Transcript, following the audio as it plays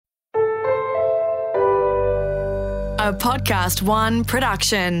A Podcast One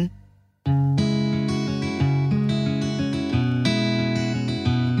production.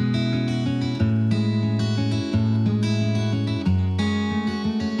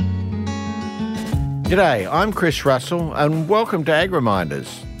 G'day, I'm Chris Russell and welcome to Ag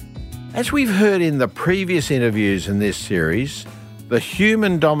Reminders. As we've heard in the previous interviews in this series, the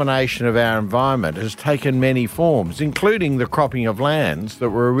human domination of our environment has taken many forms, including the cropping of lands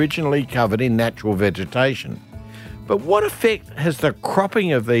that were originally covered in natural vegetation. But what effect has the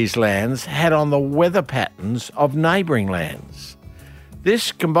cropping of these lands had on the weather patterns of neighbouring lands?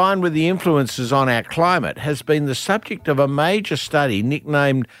 This, combined with the influences on our climate, has been the subject of a major study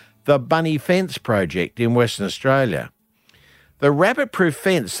nicknamed the Fence Project in Western Australia. The rabbit-proof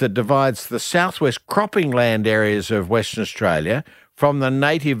fence that divides the southwest cropping land areas of Western Australia from the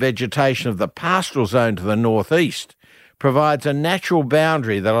native vegetation of the pastoral zone to the northeast provides a natural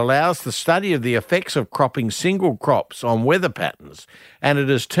boundary that allows the study of the effects of cropping single crops on weather patterns, and it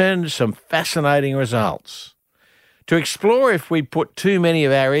has turned some fascinating results. To explore if we put too many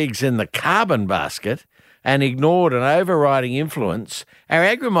of our eggs in the carbon basket and ignored an overriding influence, our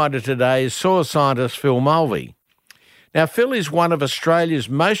Ag Reminder today is soil scientist Phil Mulvey. Now, Phil is one of Australia's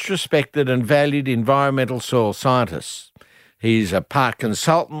most respected and valued environmental soil scientists. He's a part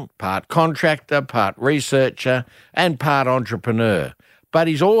consultant, part contractor, part researcher, and part entrepreneur, but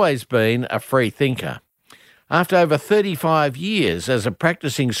he's always been a free thinker. After over 35 years as a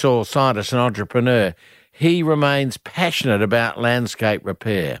practicing soil scientist and entrepreneur, he remains passionate about landscape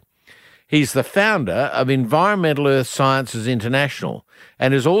repair. He's the founder of Environmental Earth Sciences International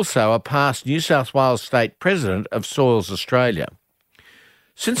and is also a past New South Wales State President of Soils Australia.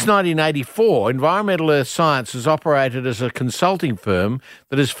 Since 1984, Environmental Earth Science has operated as a consulting firm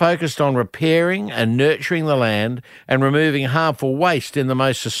that is focused on repairing and nurturing the land and removing harmful waste in the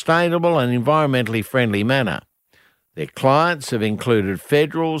most sustainable and environmentally friendly manner. Their clients have included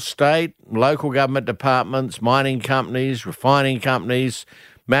federal, state, local government departments, mining companies, refining companies,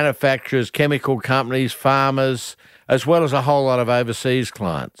 manufacturers, chemical companies, farmers, as well as a whole lot of overseas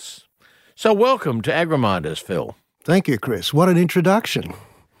clients. So welcome to Ag Reminders, Phil. Thank you, Chris. What an introduction.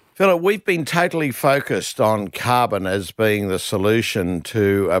 Phil, we've been totally focused on carbon as being the solution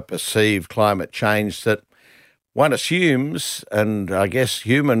to a perceived climate change that one assumes, and I guess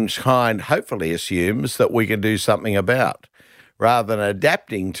humankind hopefully assumes, that we can do something about. Rather than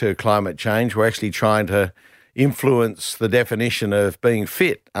adapting to climate change, we're actually trying to influence the definition of being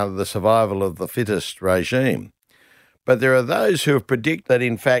fit under the survival of the fittest regime. But there are those who have predicted that,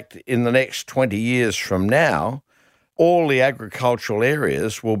 in fact, in the next 20 years from now, all the agricultural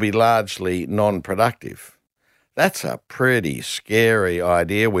areas will be largely non-productive. That's a pretty scary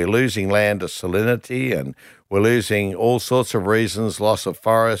idea. We're losing land to salinity and we're losing all sorts of reasons, loss of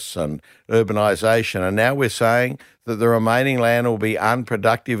forests and urbanisation. And now we're saying that the remaining land will be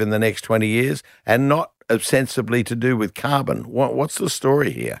unproductive in the next 20 years and not ostensibly to do with carbon. What's the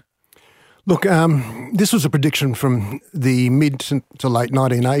story here? Look, this was a prediction from the mid to late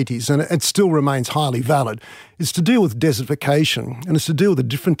 1980s, and it still remains highly valid. It's to deal with desertification, and it's to deal with a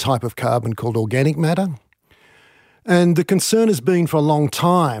different type of carbon called organic matter. And the concern has been for a long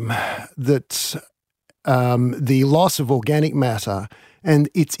time that the loss of organic matter and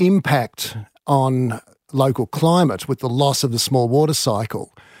its impact on local climate with the loss of the small water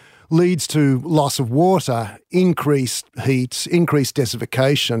cycle leads to loss of water, increased heat, increased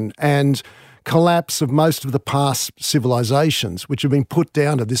desertification, and collapse of most of the past civilizations, which have been put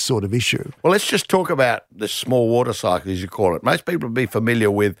down to this sort of issue. Well, let's just talk about the small water cycle, as you call it. Most people will be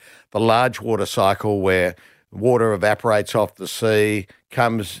familiar with the large water cycle where water evaporates off the sea,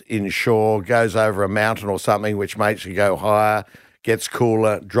 comes inshore, goes over a mountain or something, which makes it go higher, gets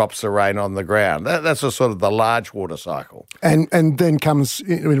cooler, drops the rain on the ground. That's a sort of the large water cycle. And then comes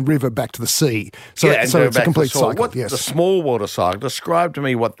in a river back to the sea. So it's a complete cycle, yes. The small water cycle, describe to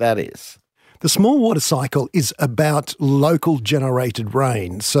me what that is. The small water cycle is about local generated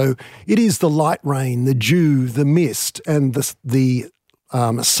rain. So it is the light rain, the dew, the mist, and the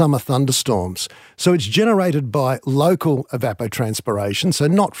summer thunderstorms. So it's generated by local evapotranspiration, so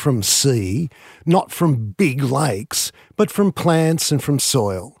not from sea, not from big lakes, but from plants and from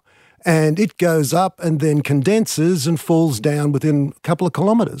soil. And it goes up and then condenses and falls down within a couple of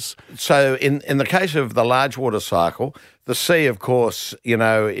kilometres. So in the case of the large water cycle, the sea, of course,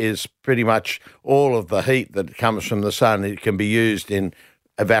 is pretty much all of the heat that comes from the sun. It can be used in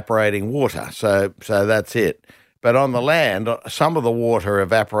evaporating water. So that's it. But on the land, some of the water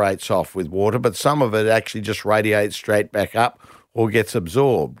evaporates off with water, but some of it actually just radiates straight back up or gets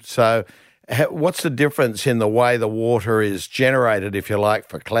absorbed. So what's the difference in the way the water is generated, if you like,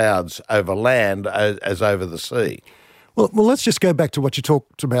 for clouds over land as over the sea? Well, let's just go back to what you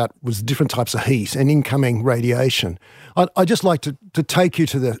talked about was different types of heat and incoming radiation. I'd just like to take you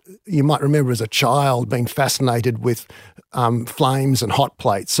to you might remember as a child being fascinated with flames and hot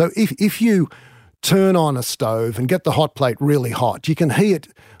plates. So if you turn on a stove and get the hot plate really hot, you can heat it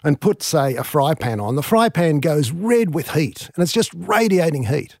and put, say, a fry pan on. The fry pan goes red with heat and it's just radiating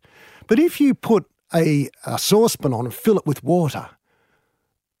heat. But if you put a saucepan on and fill it with water,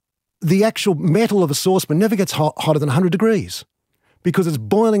 the actual metal of a saucepan never gets hotter than 100 degrees because it's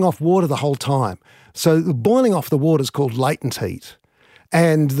boiling off water the whole time. So the boiling off the water is called latent heat.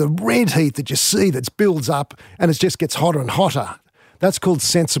 And the red heat that you see that builds up and it just gets hotter and hotter, that's called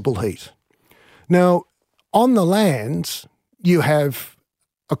sensible heat. Now, on the land, you have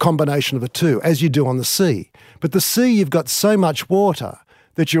a combination of the two, as you do on the sea. But the sea, you've got so much water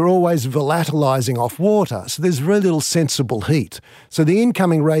that you're always volatilizing off water. So there's very little sensible heat. So the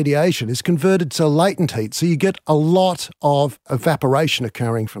incoming radiation is converted to latent heat. So you get a lot of evaporation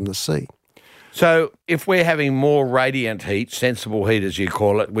occurring from the sea. So if we're having more radiant heat, sensible heat as you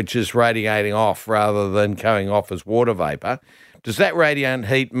call it, which is radiating off rather than coming off as water vapour, does that radiant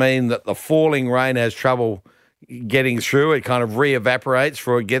heat mean that the falling rain has trouble getting through? It kind of re-evaporates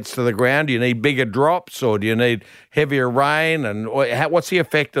before it gets to the ground? Do you need bigger drops or do you need heavier rain? And what's the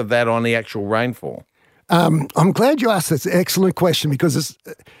effect of that on the actual rainfall? I'm glad you asked this excellent question because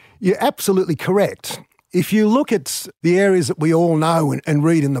you're absolutely correct. If you look at the areas that we all know and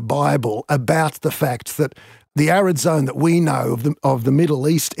read in the Bible about the fact that the arid zone that we know of the Middle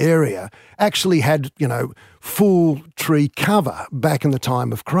East area actually had, full tree cover back in the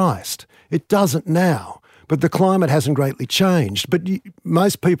time of Christ. It doesn't now. But the climate hasn't greatly changed. But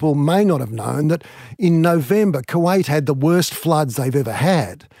most people may not have known that in November, Kuwait had the worst floods they've ever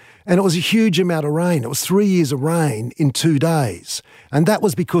had. And it was a huge amount of rain. It was 3 years of rain in 2 days. And that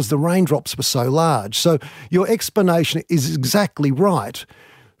was because the raindrops were so large. So your explanation is exactly right.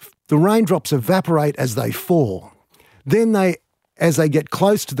 The raindrops evaporate as they fall. Then as they get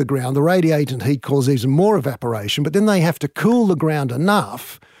close to the ground, the radiating heat causes even more evaporation, but then they have to cool the ground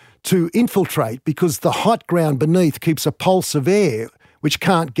enough to infiltrate because the hot ground beneath keeps a pulse of air which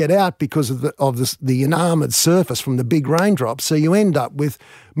can't get out because of the enamoured surface from the big raindrops. So you end up with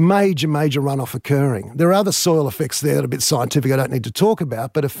major runoff occurring. There are other soil effects there that are a bit scientific I don't need to talk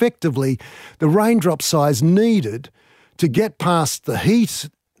about, but effectively the raindrop size needed to get past the heat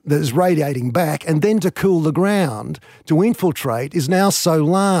that is radiating back and then to cool the ground to infiltrate is now so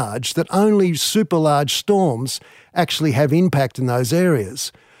large that only super large storms actually have impact in those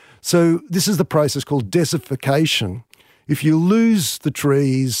areas. So this is the process called desertification. If you lose the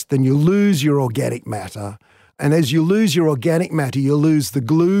trees, then you lose your organic matter. And as you lose your organic matter, you lose the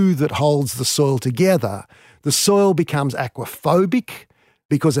glue that holds the soil together. The soil becomes aquaphobic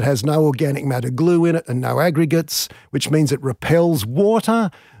because it has no organic matter glue in it and no aggregates, which means it repels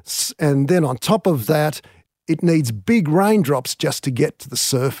water. And then on top of that, it needs big raindrops just to get to the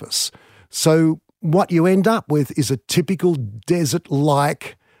surface. So what you end up with is a typical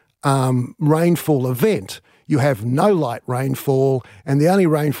desert-like rainfall event. You have no light rainfall, and the only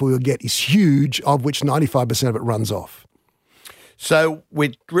rainfall you'll get is huge, of which 95% of it runs off. So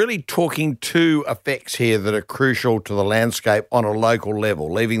we're really talking two effects here that are crucial to the landscape on a local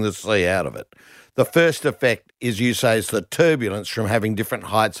level, leaving the sea out of it. The first effect, as you say, is the turbulence from having different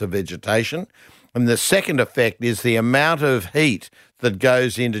heights of vegetation. And the second effect is the amount of heat that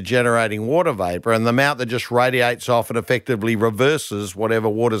goes into generating water vapour and the amount that just radiates off and effectively reverses whatever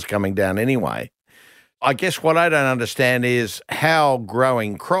water's coming down anyway. I guess what I don't understand is how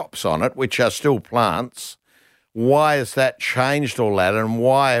growing crops on it, which are still plants, why has that changed all that and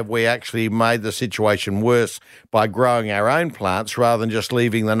why have we actually made the situation worse by growing our own plants rather than just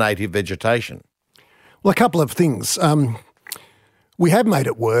leaving the native vegetation? Well, a couple of things. We have made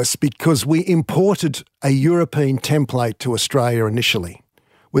it worse because we imported a European template to Australia initially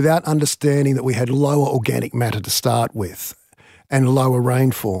without understanding that we had lower organic matter to start with and lower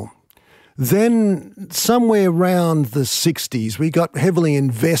rainfall. Then somewhere around the 60s, we got heavily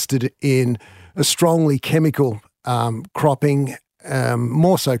invested in a strongly chemical cropping,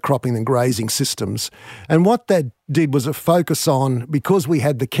 more so cropping than grazing systems. And what that did was a focus on, because we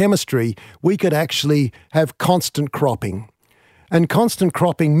had the chemistry, we could actually have constant cropping. And constant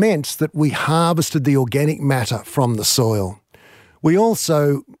cropping meant that we harvested the organic matter from the soil. We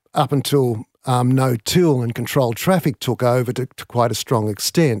also, up until no-till and controlled traffic took over to quite a strong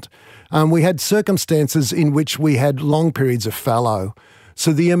extent, we had circumstances in which we had long periods of fallow.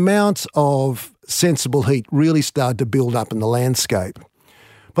 So the amount of sensible heat really started to build up in the landscape.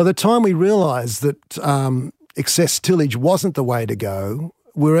 By the time we realised that excess tillage wasn't the way to go,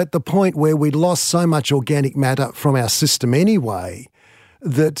 we're at the point where we lost so much organic matter from our system anyway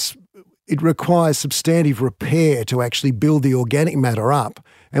that it requires substantive repair to actually build the organic matter up.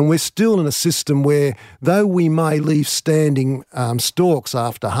 And we're still in a system where, though we may leave standing stalks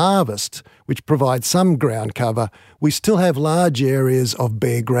after harvest, which provides some ground cover, we still have large areas of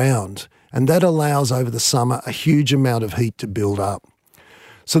bare ground. And that allows over the summer a huge amount of heat to build up.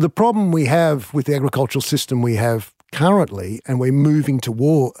 So the problem we have with the agricultural system we have currently, and we're moving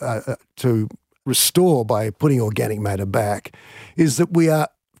to restore by putting organic matter back, is that we are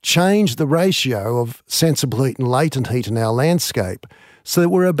change the ratio of sensible heat and latent heat in our landscape so that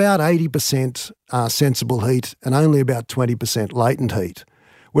we're about 80% sensible heat and only about 20% latent heat,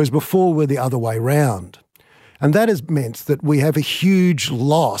 whereas before we're the other way round. And that has meant that we have a huge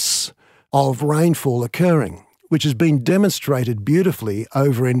loss of rainfall occurring, which has been demonstrated beautifully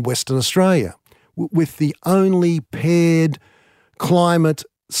over in Western Australia with the only paired climate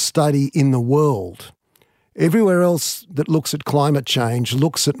study in the world. Everywhere else that looks at climate change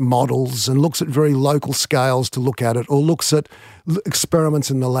looks at models and looks at very local scales to look at it, or looks at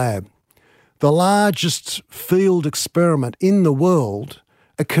experiments in the lab. The largest field experiment in the world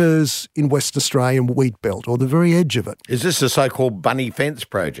occurs in West Australian wheat belt, or the very edge of it. Is this the so-called Bunny Fence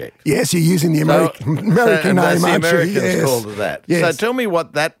Project? Yes, you're using the American name, aren't you? That's the Americans called it that. Yes. So tell me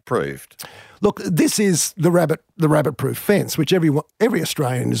what that proved. Look, this is the rabbit-proof fence, which every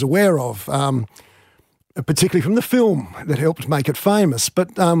Australian is aware of, particularly from the film that helped make it famous.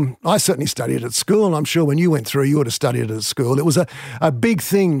 But I certainly studied it at school, and I'm sure when you went through, you would have studied it at school. It was a big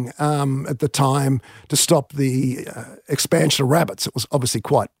thing at the time to stop the expansion of rabbits. It was obviously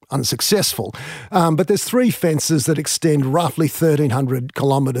quite unsuccessful. But there's 3 fences that extend roughly 1,300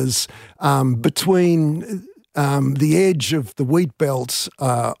 kilometres between the edge of the wheat belt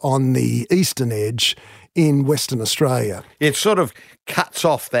on the eastern edge in Western Australia. It sort of cuts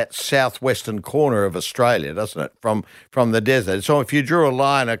off that southwestern corner of Australia, doesn't it, from the desert? So if you drew a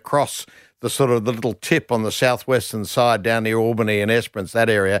line across the sort of the little tip on the southwestern side down near Albany and Esperance, that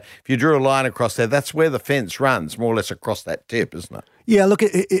area, if you drew a line across there, that's where the fence runs, more or less across that tip, isn't it? Yeah, look,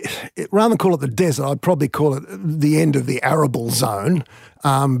 rather than call it the desert, I'd probably call it the end of the arable zone,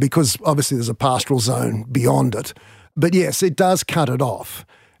 because obviously there's a pastoral zone beyond it. But yes, it does cut it off.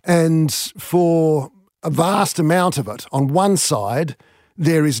 And for a vast amount of it, on one side,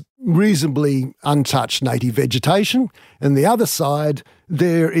 there is reasonably untouched native vegetation, and the other side,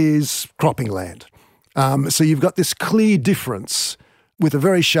 there is cropping land. So you've got this clear difference with a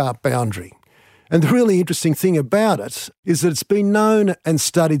very sharp boundary. And the really interesting thing about it is that it's been known and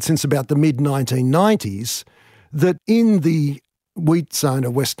studied since about the mid-1990s that in the wheat zone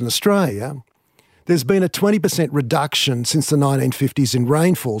of Western Australia, there's been a 20% reduction since the 1950s in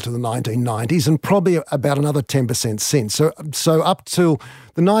rainfall to the 1990s, and probably about another 10% since. So up till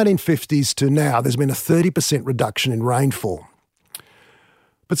the 1950s to now, there's been a 30% reduction in rainfall.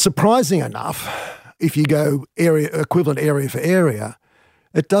 But surprising enough, if you go equivalent area for area,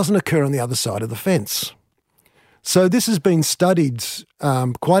 it doesn't occur on the other side of the fence. So this has been studied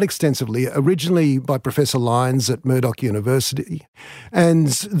quite extensively, originally by Professor Lyons at Murdoch University, and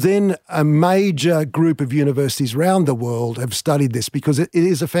then a major group of universities around the world have studied this because it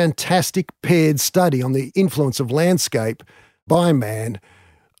is a fantastic paired study on the influence of landscape by man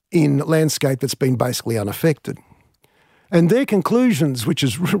in landscape that's been basically unaffected. And their conclusions, which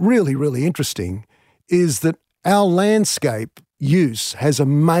is really, really interesting, is that our landscape use has a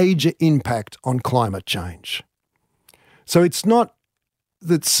major impact on climate change. So it's not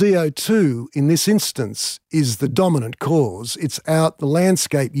that CO2 in this instance is the dominant cause, it's the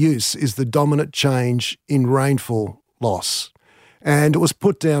landscape use is the dominant change in rainfall loss. And it was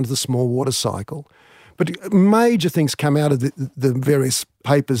put down to the small water cycle. But major things come out of the various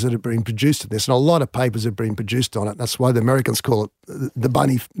papers that have been produced on this, and a lot of papers have been produced on it. That's why the Americans call it the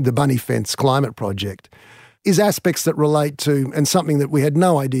Bunny Fence Climate Project, is aspects that relate to, and something that we had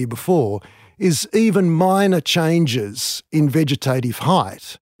no idea before, is even minor changes in vegetative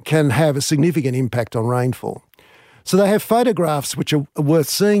height can have a significant impact on rainfall. So they have photographs which are worth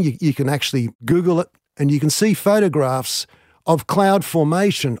seeing. You can actually Google it, and you can see photographs of cloud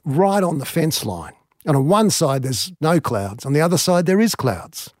formation right on the fence line. And on one side, there's no clouds. On the other side, there is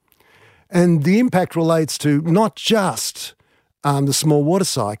clouds. And the impact relates to not just the small water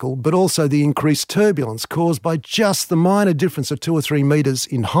cycle, but also the increased turbulence caused by just the minor difference of 2 or 3 metres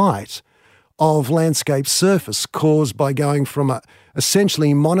in height of landscape surface caused by going from a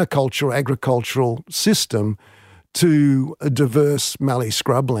essentially monocultural agricultural system to a diverse mallee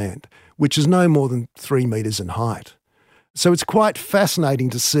scrubland, which is no more than 3 metres in height. So it's quite fascinating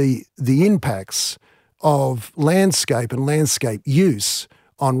to see the impacts of landscape and landscape use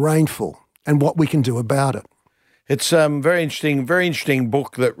on rainfall and what we can do about it. It's a very interesting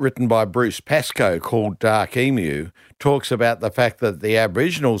book that written by Bruce Pascoe called Dark Emu talks about the fact that the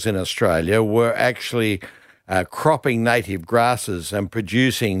Aboriginals in Australia were actually cropping native grasses and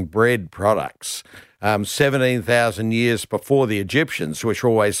producing bread products 17,000 years before the Egyptians, which were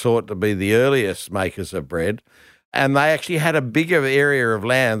always thought to be the earliest makers of bread. And they actually had a bigger area of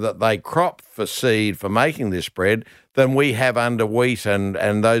land that they cropped for seed for making this bread than we have under wheat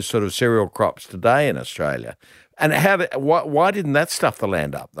and those sort of cereal crops today in Australia. And why didn't that stuff the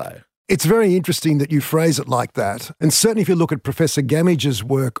land up, though? It's very interesting that you phrase it like that. And certainly if you look at Professor Gamage's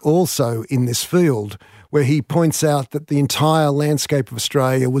work also in this field, where he points out that the entire landscape of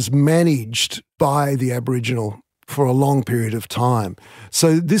Australia was managed by the Aboriginal for a long period of time.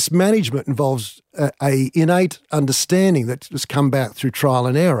 So this management involves a innate understanding that has come back through trial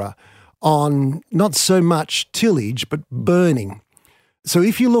and error on not so much tillage, but burning. So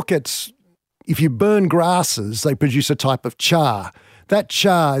if you burn grasses, they produce a type of char. That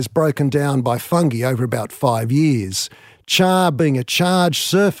char is broken down by fungi over about 5 years. Char, being a charged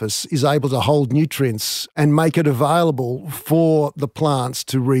surface, is able to hold nutrients and make it available for the plants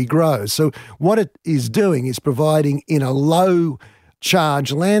to regrow. So what it is doing is providing in a low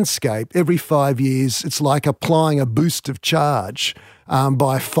charge landscape every 5 years, it's like applying a boost of charge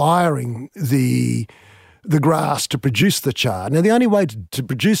by firing the grass to produce the char. Now, the only way to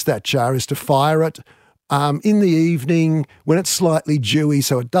produce that char is to fire it in the evening when it's slightly dewy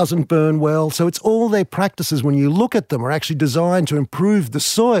so it doesn't burn well. So it's all their practices, when you look at them, are actually designed to improve the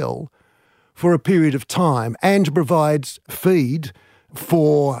soil for a period of time and to provide feed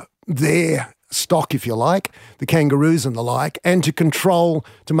for their stock, if you like, the kangaroos and the like, and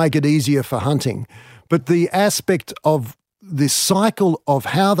to make it easier for hunting. But the aspect of this cycle of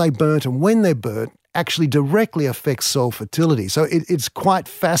how they burnt and when they're burnt actually directly affects soil fertility. So it's quite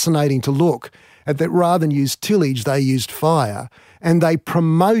fascinating to look at that. Rather than use tillage, they used fire, and they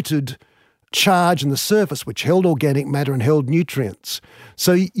promoted charge in the surface, which held organic matter and held nutrients.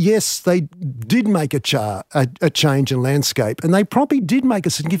 So yes, they did make a change in landscape, and they probably did make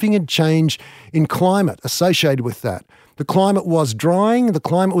a significant change in climate associated with that. The climate was drying, the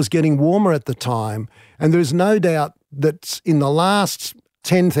climate was getting warmer at the time, and there is no doubt that in the last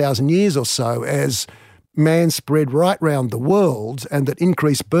 10,000 years or so, as man spread right round the world and that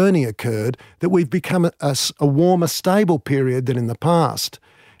increased burning occurred, that we've become a warmer, stable period than in the past.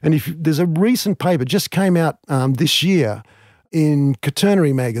 And there's a recent paper just came out this year in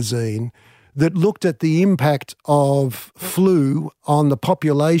Quaternary magazine that looked at the impact of flu on the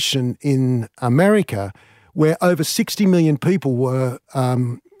population in America, where over 60 million people were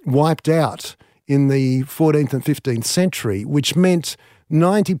wiped out in the 14th and 15th century, which meant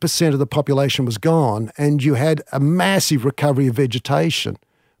 90% of the population was gone, and you had a massive recovery of vegetation.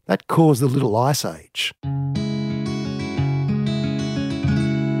 That caused the Little Ice Age.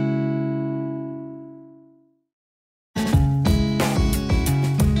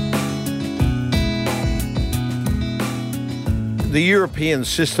 The European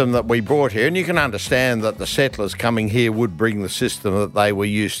system that we brought here, and you can understand that the settlers coming here would bring the system that they were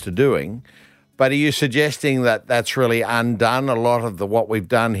used to doing, but are you suggesting that that's really undone a lot of what we've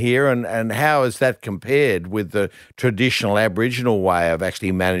done here, and how is that compared with the traditional Aboriginal way of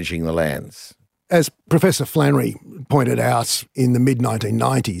actually managing the lands? As Professor Flannery pointed out in the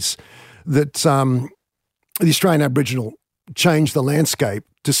mid-1990s, that the Australian Aboriginal changed the landscape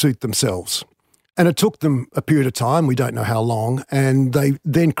to suit themselves. And it took them a period of time, we don't know how long, and they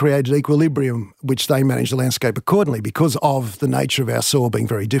then created equilibrium, which they managed the landscape accordingly because of the nature of our soil being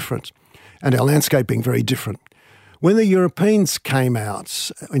very different and our landscape being very different. When the Europeans came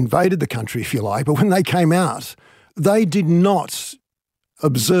out, invaded the country, if you like, but when they came out, they did not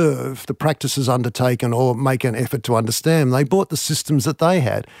observe the practices undertaken or make an effort to understand. They bought the systems that they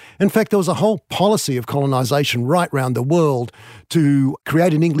had. In fact, there was a whole policy of colonisation right around the world to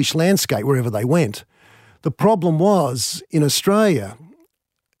create an English landscape wherever they went. The problem was, in Australia,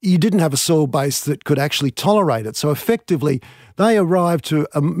 you didn't have a soil base that could actually tolerate it. So effectively, they arrived to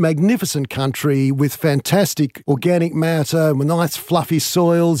a magnificent country with fantastic organic matter, with nice fluffy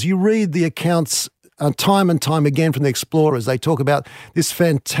soils. You read the accounts time and time again from the explorers. They talk about this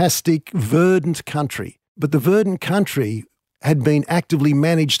fantastic verdant country. But the verdant country had been actively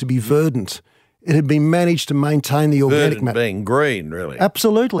managed to be verdant. It had been managed to maintain the organic matter. Being green, really.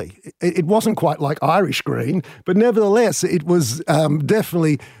 Absolutely. It wasn't quite like Irish green, but nevertheless, it was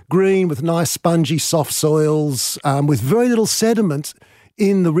definitely green with nice spongy soft soils, with very little sediment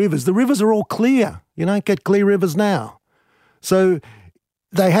in the rivers. The rivers are all clear. You don't get clear rivers now. So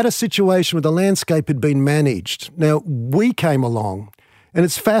they had a situation where the landscape had been managed. Now, we came along And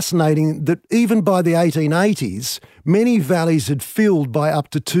it's fascinating that even by the 1880s, many valleys had filled by up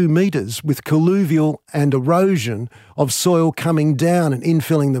to 2 metres with colluvial and erosion of soil coming down and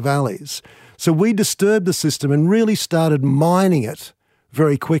infilling the valleys. So we disturbed the system and really started mining it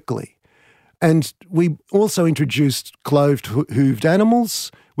very quickly. And we also introduced clothed hooved animals,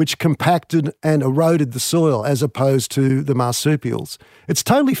 which compacted and eroded the soil as opposed to the marsupials. It's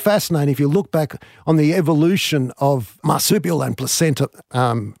totally fascinating if you look back on the evolution of marsupial and placenta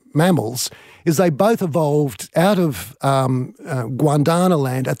mammals, is they both evolved out of Gondwana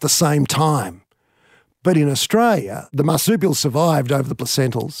land at the same time. But in Australia, the marsupials survived over the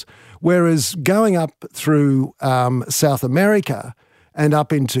placentals, whereas going up through South America and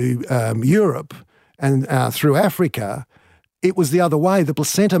up into Europe and through Africa, it was the other way. The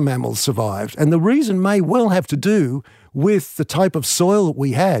placenta mammals survived. And the reason may well have to do with the type of soil that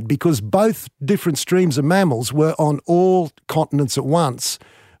we had, because both different streams of mammals were on all continents at once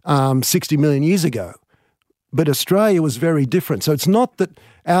 60 million years ago. But Australia was very different. So it's not that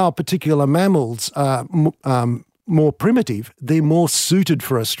our particular mammals are more primitive. They're more suited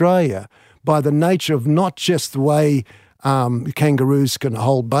for Australia by the nature of not just the way kangaroos can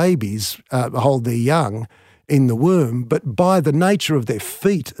hold babies, hold their young in the womb, but by the nature of their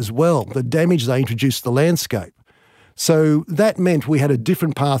feet as well, the damage they introduced to the landscape. So that meant we had a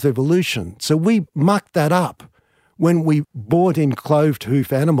different path of evolution. So we mucked that up when we brought in clothed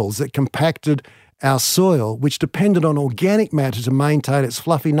hoof animals that compacted our soil, which depended on organic matter to maintain its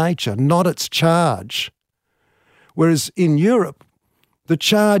fluffy nature, not its charge. Whereas in Europe, the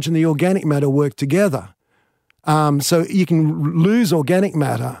charge and the organic matter work together. So you can lose organic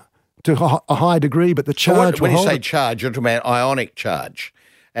matter to a high degree, but the charge... When you say charge, you're talking about ionic charge.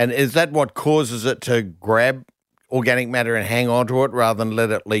 And is that what causes it to grab organic matter and hang on to it rather than let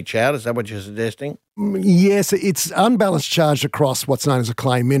it leach out? Is that what you're suggesting? Yes, it's unbalanced charge across what's known as a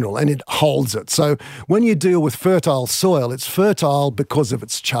clay mineral, and it holds it. So when you deal with fertile soil, it's fertile because of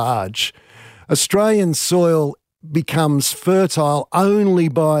its charge. Australian soil becomes fertile only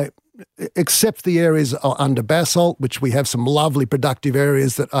by... except the areas are under basalt, which we have some lovely productive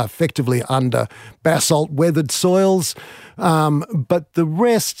areas that are effectively under basalt weathered soils. But the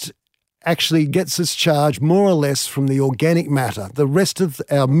rest actually gets its charge more or less from the organic matter. The rest of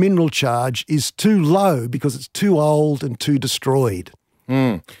our mineral charge is too low because it's too old and too destroyed.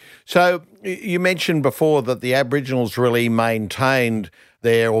 So you mentioned before that the Aboriginals really maintained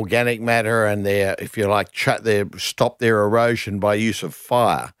their organic matter and their, if you like, stopped their erosion by use of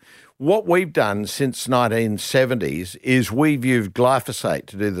fire. What we've done since 1970s is we've used glyphosate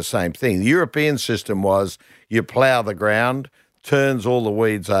to do the same thing. The European system was you plough the ground, turns all the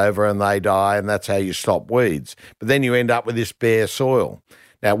weeds over and they die, and that's how you stop weeds. But then you end up with this bare soil.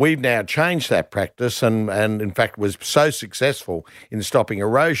 Now, we've now changed that practice and in fact was so successful in stopping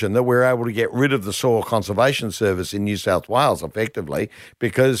erosion that we're able to get rid of the Soil Conservation Service in New South Wales effectively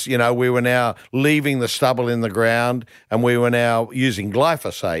because, you know, we were now leaving the stubble in the ground and we were now using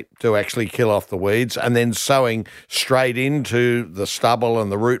glyphosate to actually kill off the weeds and then sowing straight into the stubble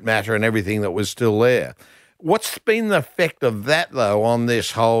and the root matter and everything that was still there. What's been the effect of that, though, on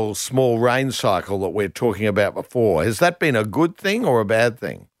this whole small rain cycle that we're talking about before? Has that been a good thing or a bad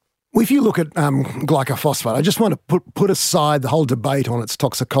thing? Well, if you look at glyphosate, I just want to put aside the whole debate on its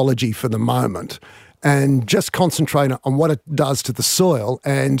toxicology for the moment and just concentrate on what it does to the soil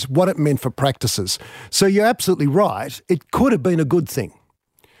and what it meant for practices. So you're absolutely right. It could have been a good thing.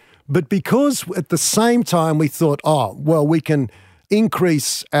 But because at the same time we thought, we can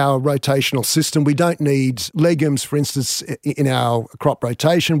increase our rotational system. We don't need legumes, for instance, in our crop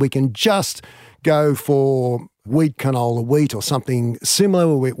rotation. We can just go for wheat, canola, wheat or something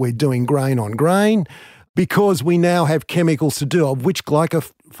similar. We're doing grain on grain because we now have chemicals to do, of which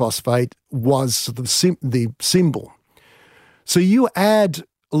glyphosate was the symbol. So you add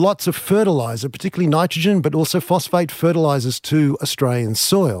lots of fertiliser, particularly nitrogen, but also phosphate fertilisers to Australian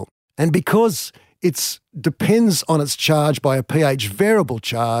soil. And because it depends on its charge by a pH variable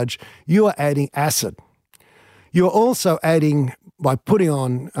charge, you are adding acid. You're also adding, by putting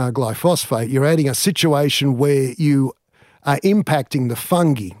on glyphosate, you're adding a situation where you are impacting the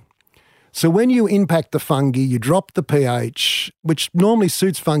fungi. So when you impact the fungi, you drop the pH, which normally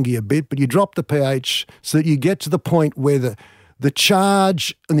suits fungi a bit, but you drop the pH so that you get to the point where the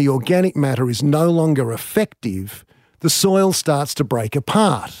charge and the organic matter is no longer effective, the soil starts to break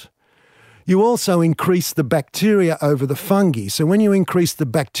apart. You also increase the bacteria over the fungi. So when you increase the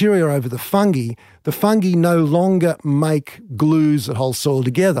bacteria over the fungi no longer make glues that hold soil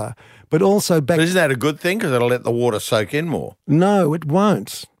together, but also... But isn't that a good thing because it'll let the water soak in more? No, it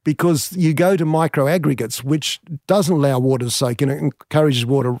won't. because you go to microaggregates, which doesn't allow water to soak in, it encourages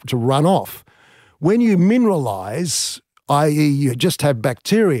water to run off. When you mineralise, i.e. you just have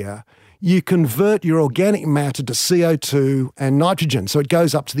bacteria, you convert your organic matter to CO2 and nitrogen, so it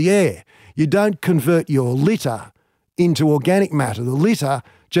goes up to the air. You don't convert your litter into organic matter. The litter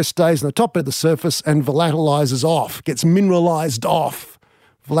just stays on the top of the surface and volatilises off, gets mineralised off.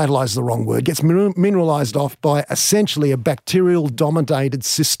 Volatilize is the wrong word, gets mineralised off by essentially a bacterial-dominated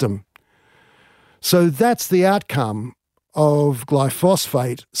system. So that's the outcome of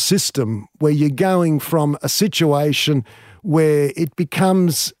glyphosate system, where you're going from a situation where it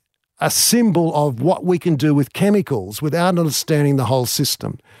becomes a symbol of what we can do with chemicals without understanding the whole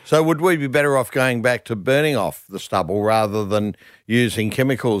system. So would we be better off going back to burning off the stubble rather than using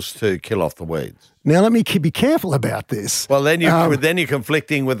chemicals to kill off the weeds? Now, let me be careful about this. Well, then you're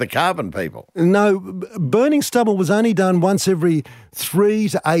conflicting with the carbon people. No, burning stubble was only done once every 3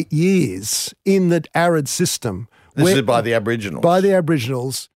 to 8 years in the arid system. This is by the Aboriginals. By the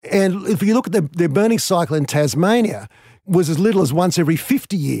Aboriginals. And if you look at their burning cycle in Tasmania, was as little as once every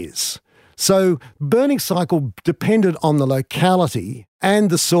 50 years. So burning cycle depended on the locality and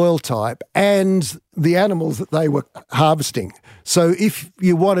the soil type and the animals that they were harvesting. So if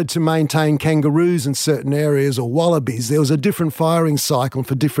you wanted to maintain kangaroos in certain areas or wallabies, there was a different firing cycle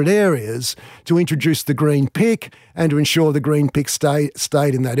for different areas to introduce the green pick and to ensure the green pick stayed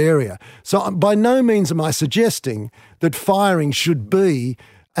in that area. So by no means am I suggesting that firing should be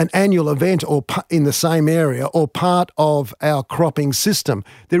an annual event or in the same area or part of our cropping system.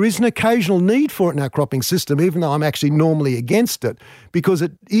 There is an occasional need for it in our cropping system, even though I'm actually normally against it, because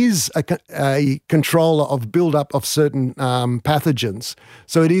it is a controller of build-up of certain pathogens.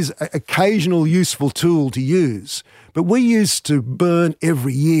 So it is an occasional useful tool to use. But we used to burn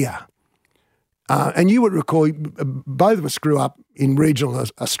every year. And you would recall, both of us grew up in regional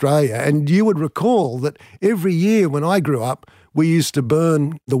Australia, and you would recall that every year when I grew up, we used to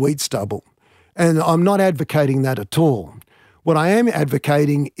burn the wheat stubble. And I'm not advocating that at all. What I am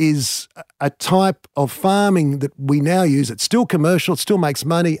advocating is a type of farming that we now use. It's still commercial, it still makes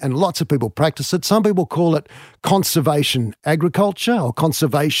money, and lots of people practice it. Some people call it conservation agriculture or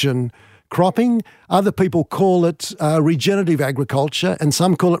conservation cropping. Other people call it regenerative agriculture, and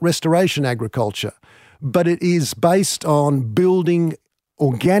some call it restoration agriculture. But it is based on building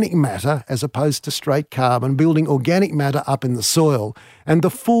organic matter as opposed to straight carbon, building organic matter up in the soil, and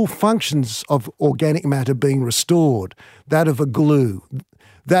the full functions of organic matter being restored, that of a glue,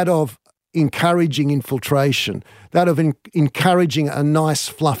 that of encouraging infiltration, that of encouraging a nice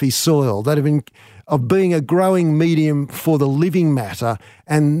fluffy soil, that of being a growing medium for the living matter,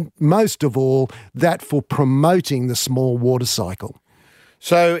 and most of all, that for promoting the small water cycle.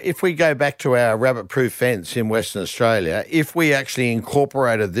 So if we go back to our rabbit-proof fence in Western Australia, if we actually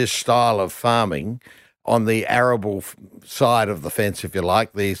incorporated this style of farming on the arable side of the fence, if you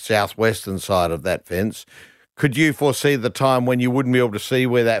like, the southwestern side of that fence, could you foresee the time when you wouldn't be able to see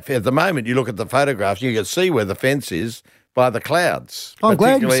where that fence... At the moment, you look at the photographs, you can see where the fence is by the clouds. I'm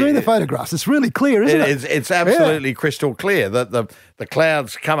glad you've seen the photographs. It's really clear, isn't it? It's absolutely crystal clear that the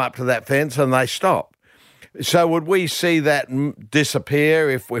clouds come up to that fence and they stop. So would we see that disappear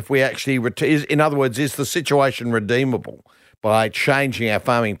if we actually... in other words, is the situation redeemable by changing our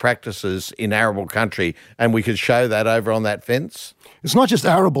farming practices in arable country, and we could show that over on that fence? It's not just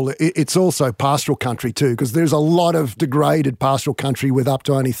arable, it's also pastoral country too, because there's a lot of degraded pastoral country with up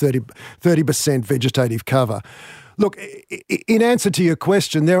to only 30% vegetative cover. Look, in answer to your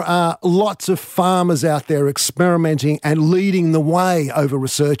question, there are lots of farmers out there experimenting and leading the way over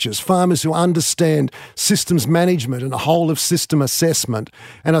researchers, farmers who understand systems management and a whole of system assessment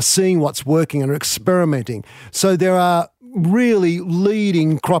and are seeing what's working and are experimenting. So there are really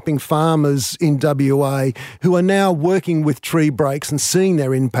leading cropping farmers in WA who are now working with tree breaks and seeing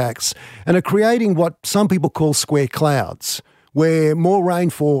their impacts and are creating what some people call square clouds, where more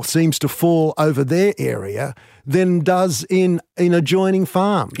rainfall seems to fall over their area than does in adjoining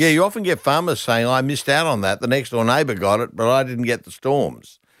farms. Yeah, you often get farmers saying, I missed out on that. The next door neighbour got it, but I didn't get the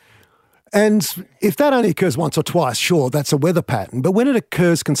storms. And if that only occurs once or twice, sure, that's a weather pattern. But when it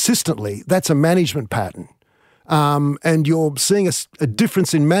occurs consistently, that's a management pattern. And you're seeing a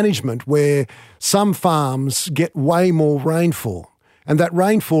difference in management where some farms get way more rainfall. And that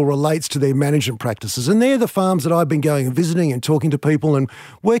rainfall relates to their management practices. And they're the farms that I've been going and visiting and talking to people and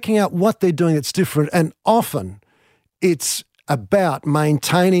working out what they're doing that's different. And often it's about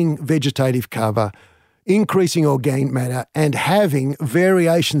maintaining vegetative cover, increasing organic matter, and having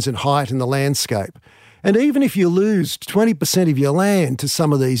variations in height in the landscape. And even if you lose 20% of your land to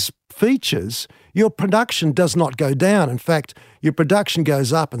some of these features, your production does not go down. In fact, your production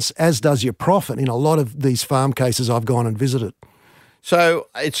goes up, and as does your profit in a lot of these farm cases I've gone and visited. So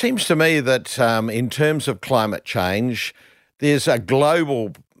it seems to me that in terms of climate change, there's a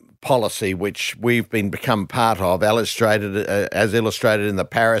global policy which we've become part of, as illustrated in the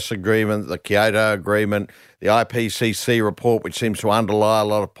Paris Agreement, the Kyoto Agreement, the IPCC report, which seems to underlie a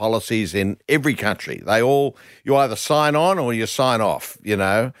lot of policies in every country. You either sign on or you sign off,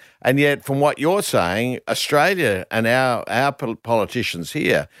 And yet, from what you're saying, Australia and our politicians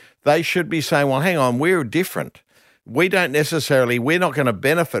here, they should be saying, well, hang on, we're different. We're not going to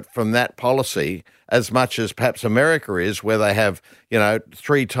benefit from that policy as much as perhaps America is, where they have,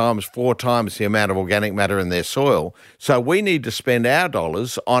 3 times, 4 times the amount of organic matter in their soil. So we need to spend our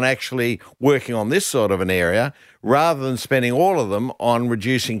dollars on actually working on this sort of an area rather than spending all of them on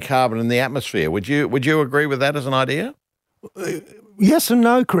reducing carbon in the atmosphere. Would you agree with that as an idea? Yes and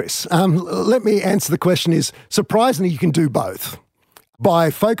no, Chris. Let me answer the question is, surprisingly, you can do both. By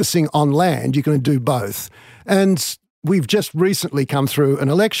focusing on land, you can do both. And we've just recently come through an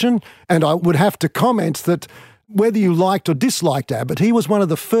election, and I would have to comment that whether you liked or disliked Abbott, he was one of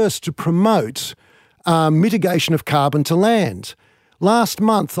the first to promote mitigation of carbon to land. Last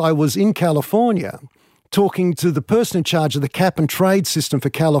month, I was in California talking to the person in charge of the cap and trade system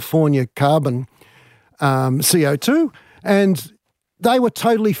for California carbon CO2, and they were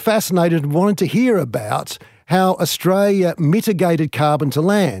totally fascinated and wanted to hear about how Australia mitigated carbon to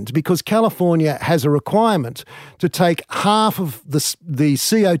land, because California has a requirement to take half of the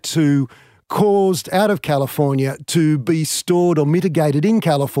CO2 caused out of California to be stored or mitigated in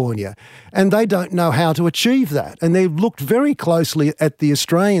California. And they don't know how to achieve that. And they've looked very closely at the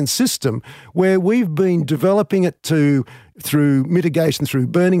Australian system, where we've been developing it through mitigation, through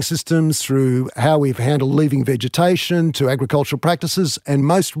burning systems, through how we've handled leaving vegetation, to agricultural practices, and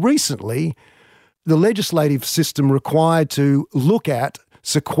most recently, the legislative system required to look at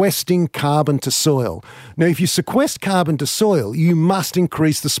sequestering carbon to soil. Now, if you sequester carbon to soil, you must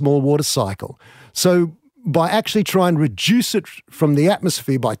increase the small water cycle. So by actually trying to reduce it from the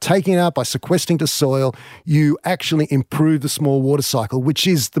atmosphere, by taking it out, by sequestering to soil, you actually improve the small water cycle, which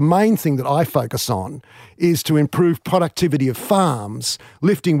is the main thing that I focus on, is to improve productivity of farms,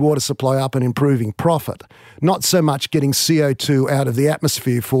 lifting water supply up and improving profit. Not so much getting CO2 out of the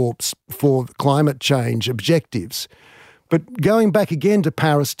atmosphere for climate change objectives. But going back again to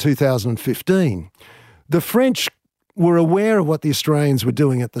Paris 2015, the French were aware of what the Australians were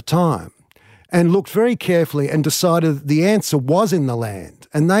doing at the time and looked very carefully and decided the answer was in the land.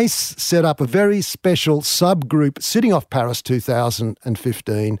 And they set up a very special subgroup sitting off Paris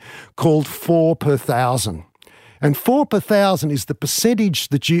 2015 called 4 per thousand. And 4 per thousand is the percentage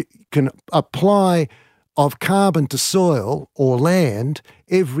that you can apply of carbon to soil or land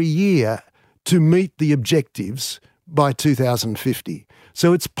every year to meet the objectives by 2050.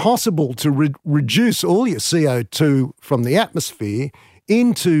 So it's possible to reduce all your CO2 from the atmosphere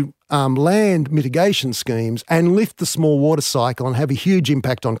into land mitigation schemes and lift the small water cycle and have a huge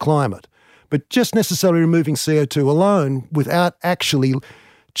impact on climate. But just necessarily removing CO2 alone without actually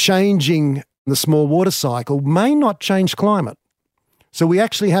changing the small water cycle may not change climate. So we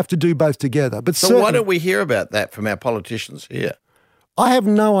actually have to do both together. But so why don't we hear about that from our politicians here? I have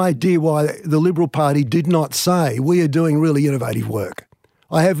no idea why the Liberal Party did not say we are doing really innovative work.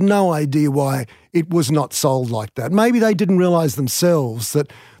 I have no idea why it was not sold like that. Maybe they didn't realise themselves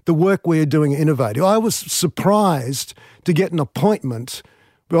that the work we are doing is innovative. I was surprised to get an appointment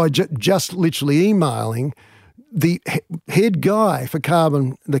by just literally emailing the head guy for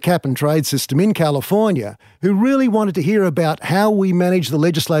the cap and trade system in California, who really wanted to hear about how we manage the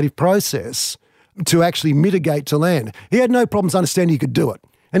legislative process to actually mitigate to land. He had no problems understanding you could do it,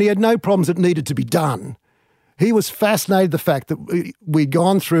 and he had no problems that needed to be done. He was fascinated the fact that we'd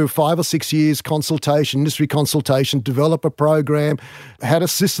gone through 5 or 6 years consultation, industry consultation, develop a program, had a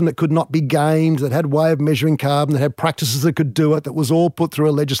system that could not be gamed, that had a way of measuring carbon, that had practices that could do it, that was all put through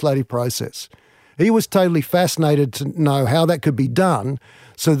a legislative process. He was totally fascinated to know how that could be done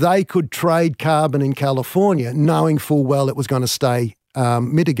so they could trade carbon in California, knowing full well it was going to stay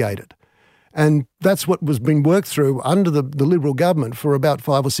mitigated. And that's what was being worked through under the Liberal government for about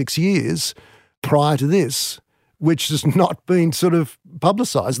 5 or 6 years prior to this, which has not been sort of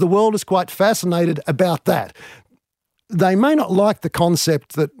publicised. The world is quite fascinated about that. They may not like the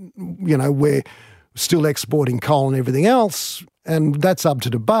concept that, we're still exporting coal and everything else, and that's up to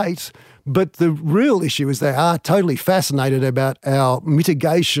debate, but the real issue is they are totally fascinated about our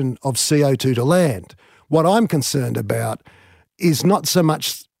mitigation of CO2 to land. What I'm concerned about is not so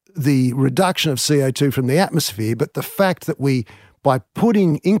much the reduction of CO2 from the atmosphere, but the fact that by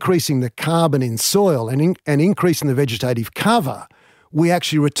increasing the carbon in soil and increasing the vegetative cover, we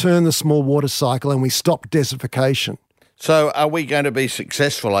actually return the small water cycle and we stop desertification. So are we going to be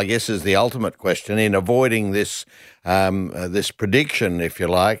successful, I guess, is the ultimate question, in avoiding this prediction, if you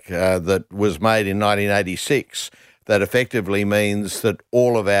like, that was made in 1986, that effectively means that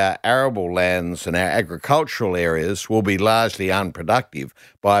all of our arable lands and our agricultural areas will be largely unproductive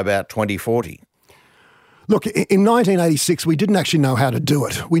by about 2040? Look, in 1986, we didn't actually know how to do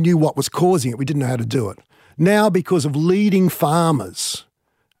it. We knew what was causing it. We didn't know how to do it. Now, because of leading farmers,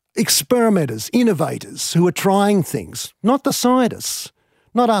 experimenters, innovators who are trying things, not the scientists,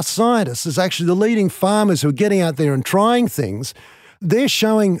 not us scientists, it's actually the leading farmers who are getting out there and trying things, they're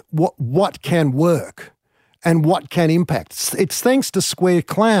showing what can work and what can impact. It's thanks to square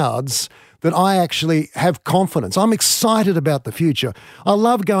clouds that I actually have confidence. I'm excited about the future. I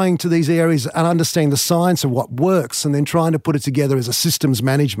love going to these areas and understanding the science of what works and then trying to put it together as a systems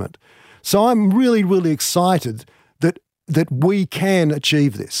management. So I'm really, really excited that we can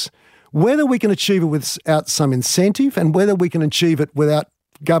achieve this. Whether we can achieve it without some incentive and whether we can achieve it without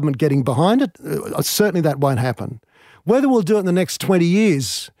government getting behind it, certainly that won't happen. Whether we'll do it in the next 20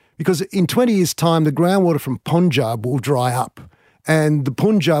 years, because in 20 years' time, the groundwater from Punjab will dry up and the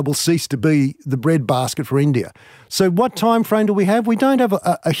Punjab will cease to be the breadbasket for India. So what time frame do we have? We don't have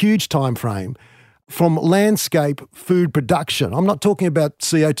a huge time frame. From landscape food production, I'm not talking about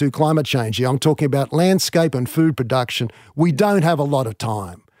CO2 climate change here, I'm talking about landscape and food production. We don't have a lot of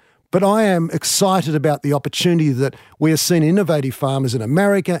time. But I am excited about the opportunity that we are seeing innovative farmers in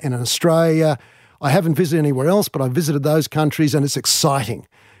America and in Australia. I haven't visited anywhere else, but I've visited those countries and it's exciting.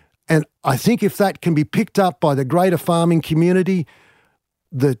 And I think if that can be picked up by the greater farming community,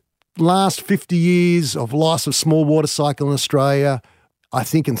 the last 50 years of loss of small water cycle in Australia, I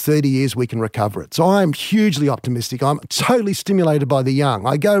think in 30 years we can recover it. So I'm hugely optimistic. I'm totally stimulated by the young.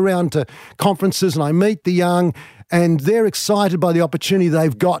 I go around to conferences and I meet the young and they're excited by the opportunity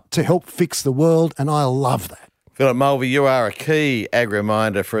they've got to help fix the world, and I love that. Philip Mulvey, you are a key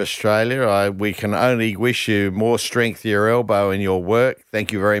AgriMinder for Australia. We can only wish you more strength to your elbow in your work.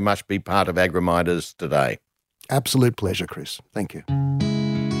 Thank you very much for being part of AgriMinders today. Absolute pleasure, Chris. Thank you.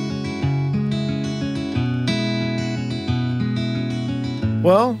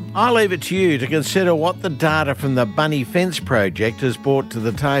 Well, I'll leave it to you to consider what the data from the Bunny Fence Project has brought to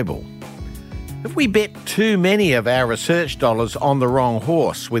the table. Have we bet too many of our research dollars on the wrong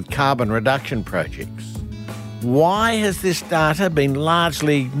horse with carbon reduction projects? Why has this data been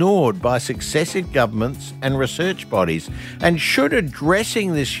largely ignored by successive governments and research bodies? And should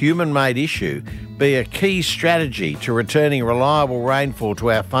addressing this human-made issue be a key strategy to returning reliable rainfall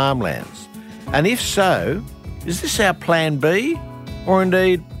to our farmlands? And if so, is this our plan B? Or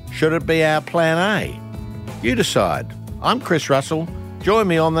indeed, should it be our plan A? You decide. I'm Chris Russell. Join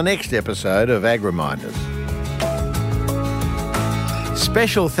me on the next episode of AgriMinders.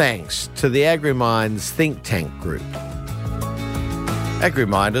 Special thanks to the AgriMinds think tank group.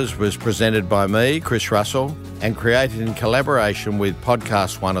 AgriMinders was presented by me, Chris Russell, and created in collaboration with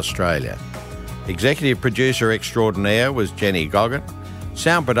Podcast One Australia. Executive producer extraordinaire was Jenny Goggin.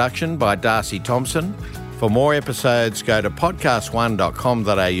 Sound production by Darcy Thompson. For more episodes, go to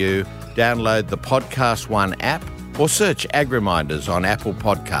podcastone.com.au, download the Podcast One app, or search AgriMinders on Apple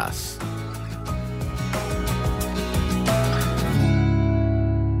Podcasts.